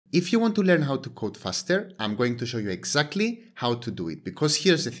If you want to learn how to code faster, I'm going to show you exactly how to do it, because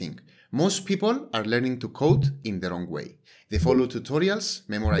here's the thing. Most people are learning to code in the wrong way. They follow tutorials,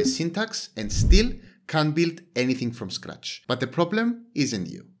 memorize syntax, and still can't build anything from scratch. But the problem isn't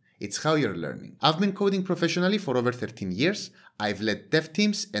you. It's how you're learning. I've been coding professionally for over 13 years. I've led dev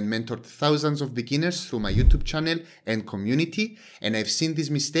teams and mentored thousands of beginners through my YouTube channel and community, and I've seen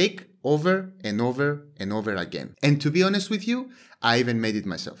this mistake over and over and over again. And to be honest with you, I even made it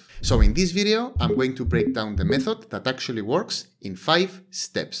myself. So in this video, I'm going to break down the method that actually works in 5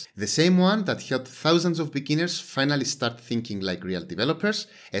 steps. The same one that helped thousands of beginners finally start thinking like real developers,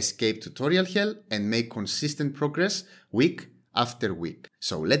 escape tutorial hell, and make consistent progress week after week.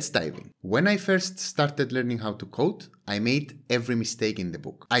 So let's dive in. When I first started learning how to code, I made every mistake in the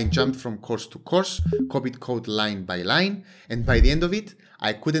book. I jumped from course to course, copied code line by line, and by the end of it,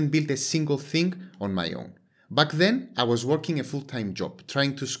 I couldn't build a single thing on my own. Back then, I was working a full-time job,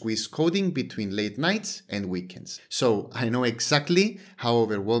 trying to squeeze coding between late nights and weekends. So I know exactly how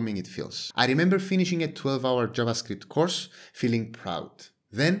overwhelming it feels. I remember finishing a 12-hour JavaScript course, feeling proud.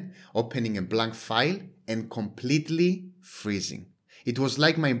 Then opening a blank file and completely freezing. It was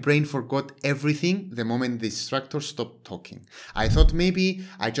like my brain forgot everything the moment the instructor stopped talking. I thought maybe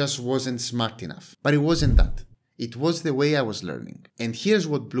I just wasn't smart enough. But it wasn't that. It was the way I was learning. And here's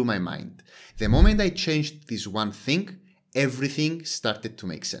what blew my mind. The moment I changed this one thing, everything started to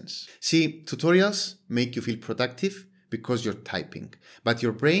make sense. See, tutorials make you feel productive because you're typing, but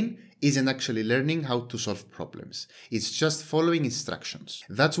your brain isn't actually learning how to solve problems. It's just following instructions.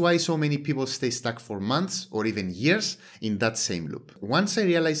 That's why so many people stay stuck for months or even years in that same loop. Once I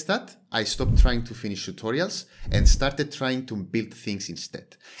realized that, I stopped trying to finish tutorials and started trying to build things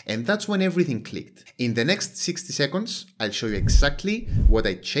instead. And that's when everything clicked. In the next 60 seconds, I'll show you exactly what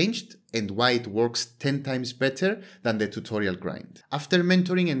I changed and why it works 10 times better than the tutorial grind. After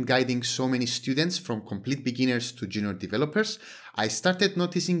mentoring and guiding so many students from complete beginners to junior developers, I started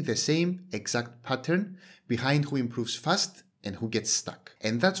noticing the same exact pattern behind who improves fast and who gets stuck.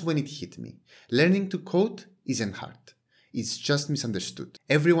 And that's when it hit me. Learning to code isn't hard. It's just misunderstood.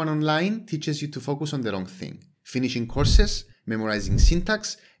 Everyone online teaches you to focus on the wrong thing. Finishing courses, memorizing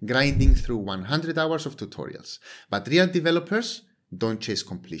syntax, grinding through 100 hours of tutorials. But real developers don't chase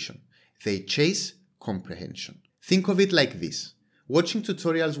completion. They chase comprehension. Think of it like this. Watching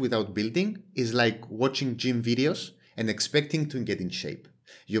tutorials without building is like watching gym videos and expecting to get in shape.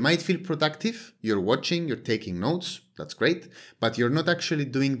 You might feel productive, you're watching, you're taking notes, that's great, but you're not actually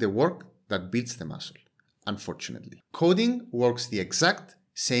doing the work that builds the muscle, unfortunately. Coding works the exact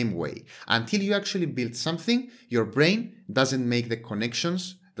same way. Until you actually build something, your brain doesn't make the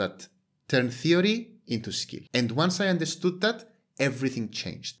connections that turn theory into skill. And once I understood that, everything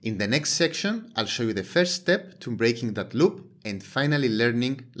changed. In the next section, I'll show you the first step to breaking that loop and finally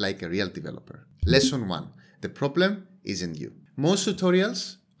learning like a real developer. Lesson 1. The problem isn't you. Most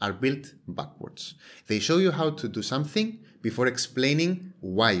tutorials are built backwards. They show you how to do something before explaining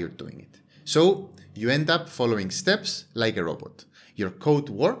why you're doing it. So you end up following steps like a robot. Your code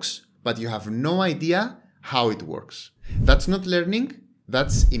works, but you have no idea how it works. That's not learning,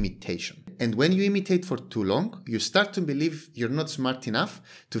 that's imitation. And when you imitate for too long, you start to believe you're not smart enough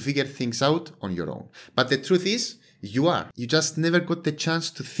to figure things out on your own. But the truth is, you are. You just never got the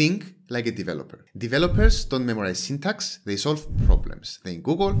chance to think like a developer. Developers don't memorize syntax, they solve problems. They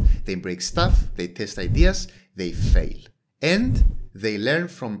Google, they break stuff, they test ideas, they fail. And they learn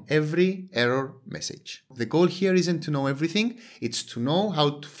from every error message. The goal here isn't to know everything, it's to know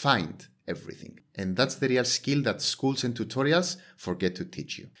how to find everything. And that's the real skill that schools and tutorials forget to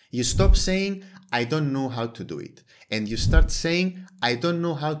teach you. You stop saying, I don't know how to do it. And you start saying, I don't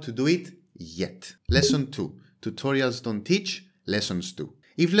know how to do it yet. Lesson 2. Tutorials don't teach, lessons do.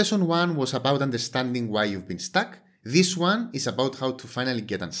 If lesson 1 was about understanding why you've been stuck, this one is about how to finally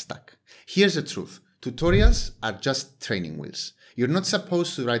get unstuck. Here's the truth. Tutorials are just training wheels. You're not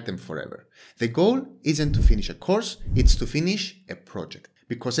supposed to write them forever. The goal isn't to finish a course, it's to finish a project.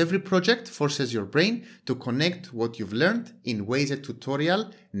 Because every project forces your brain to connect what you've learned in ways a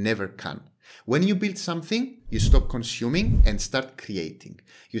tutorial never can. When you build something, you stop consuming and start creating.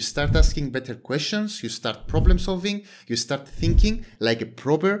 You start asking better questions, you start problem solving, you start thinking like a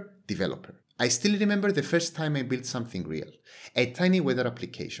proper developer. I still remember the first time I built something real, a tiny weather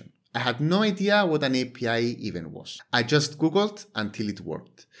application. I had no idea what an API even was. I just Googled until it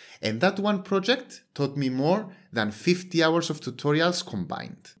worked. And that one project taught me more than 50 hours of tutorials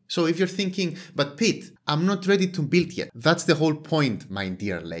combined. So if you're thinking, but Pete, I'm not ready to build yet. That's the whole point, my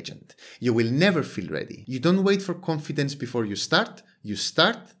dear legend. You will never feel ready. You don't wait for confidence before you start,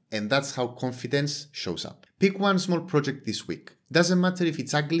 and that's how confidence shows up. Pick one small project this week. Doesn't matter if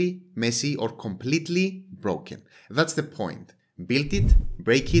it's ugly, messy, or completely broken. That's the point. Build it,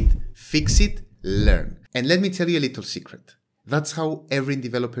 break it, fix it, learn. And let me tell you a little secret. That's how every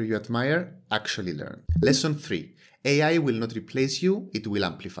developer you admire actually learns. Lesson 3. AI will not replace you, it will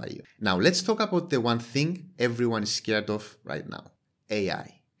amplify you. Now let's talk about the one thing everyone is scared of right now.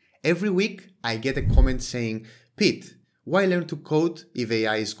 AI. Every week I get a comment saying, Pete, why learn to code if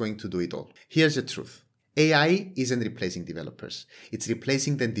AI is going to do it all? Here's the truth. AI isn't replacing developers. It's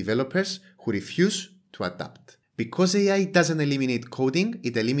replacing the developers who refuse to adapt. Because AI doesn't eliminate coding,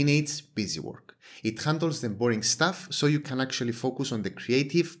 it eliminates busy work. It handles the boring stuff so you can actually focus on the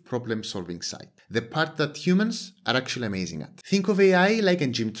creative problem-solving side, the part that humans are actually amazing at. Think of AI like a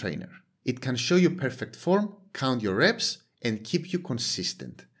gym trainer. It can show you perfect form, count your reps, and keep you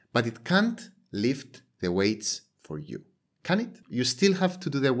consistent. But it can't lift the weights for you. Can it? You still have to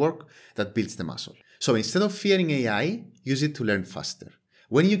do the work that builds the muscle. So instead of fearing AI, use it to learn faster.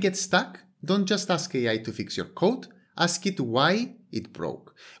 When you get stuck, don't just ask AI to fix your code, ask it why it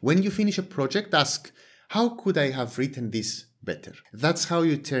broke. When you finish a project, ask, how could I have written this better? That's how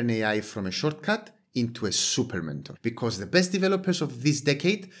you turn AI from a shortcut into a super mentor. Because the best developers of this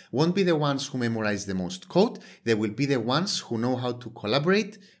decade won't be the ones who memorize the most code, they will be the ones who know how to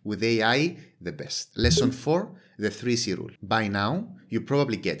collaborate with AI the best. Lesson 4, the 3C rule. By now, you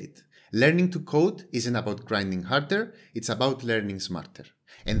probably get it. Learning to code isn't about grinding harder, it's about learning smarter.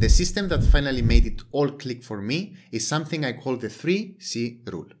 And the system that finally made it all click for me is something I call the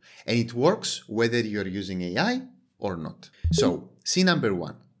 3C rule. And it works whether you're using AI or not. So, C number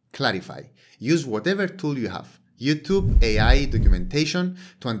 1, clarify. Use whatever tool you have, YouTube, AI, documentation,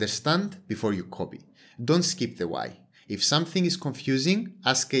 to understand before you copy. Don't skip the why. If something is confusing,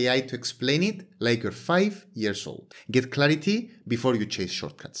 ask AI to explain it like you're 5 years old. Get clarity before you chase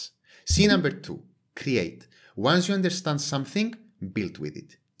shortcuts. C number 2, create. Once you understand something, build with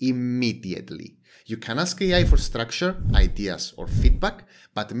it immediately. You can ask AI for structure, ideas, or feedback,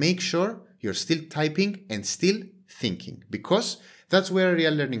 but make sure you're still typing and still thinking, because that's where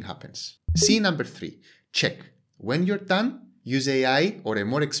real learning happens. C number 3, check. When you're done, use AI or a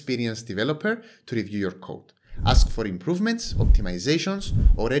more experienced developer to review your code. Ask for improvements, optimizations,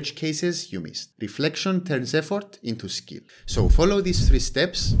 or edge cases you missed. Reflection turns effort into skill. So follow these 3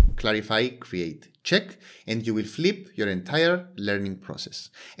 steps, clarify, create, check, and you will flip your entire learning process.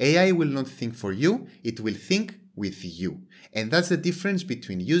 AI will not think for you, it will think with you. And that's the difference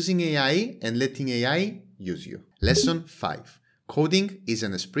between using AI and letting AI use you. Lesson 5. Coding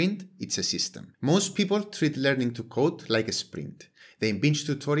isn't a sprint, it's a system. Most people treat learning to code like a sprint. They binge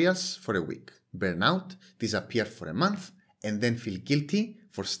tutorials for a week, burn out, disappear for a month, and then feel guilty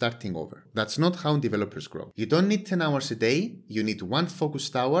for starting over. That's not how developers grow. You don't need 10 hours a day, you need 1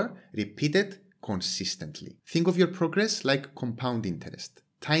 focused hour, repeated consistently. Think of your progress like compound interest.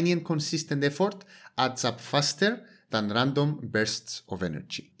 Tiny and consistent effort adds up faster than random bursts of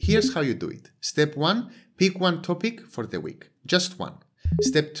energy. Here's how you do it. Step 1, pick 1 topic for the week. Just 1.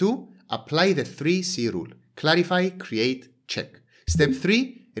 Step 2, apply the 3C rule. Clarify, create, check. Step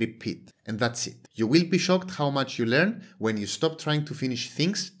 3, repeat. And that's it. You will be shocked how much you learn when you stop trying to finish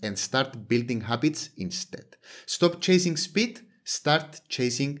things and start building habits instead. Stop chasing speed, start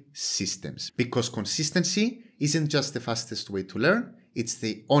chasing systems. Because consistency isn't just the fastest way to learn, it's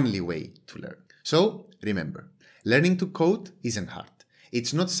the only way to learn. So remember, learning to code isn't hard.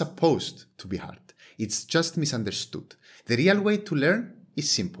 It's not supposed to be hard. It's just misunderstood. The real way to learn is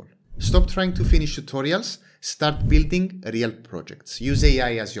simple. Stop trying to finish tutorials, start building real projects. Use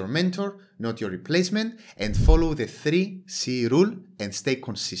AI as your mentor, not your replacement, and follow the 3C rule and stay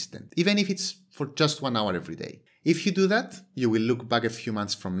consistent, even if it's for just 1 hour every day. If you do that, you will look back a few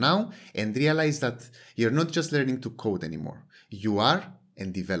months from now and realize that you're not just learning to code anymore. You are a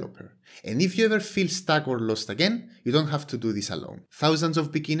developer. And if you ever feel stuck or lost again, you don't have to do this alone. Thousands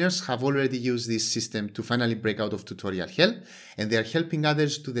of beginners have already used this system to finally break out of tutorial hell, and they are helping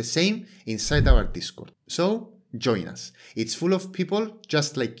others do the same inside our Discord. So, join us. It's full of people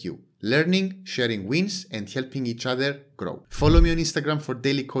just like you, learning, sharing wins, and helping each other grow. Follow me on Instagram for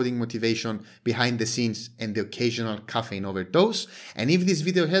daily coding motivation, behind the scenes, and the occasional caffeine overdose. And if this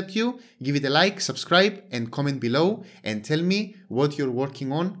video helped you, give it a like, subscribe, and comment below, and tell me what you're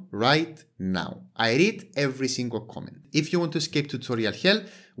working on right now. I read every single comment. If you want to escape tutorial hell,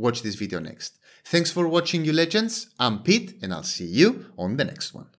 watch this video next. Thanks for watching, you legends. I'm Pete, and I'll see you on the next one.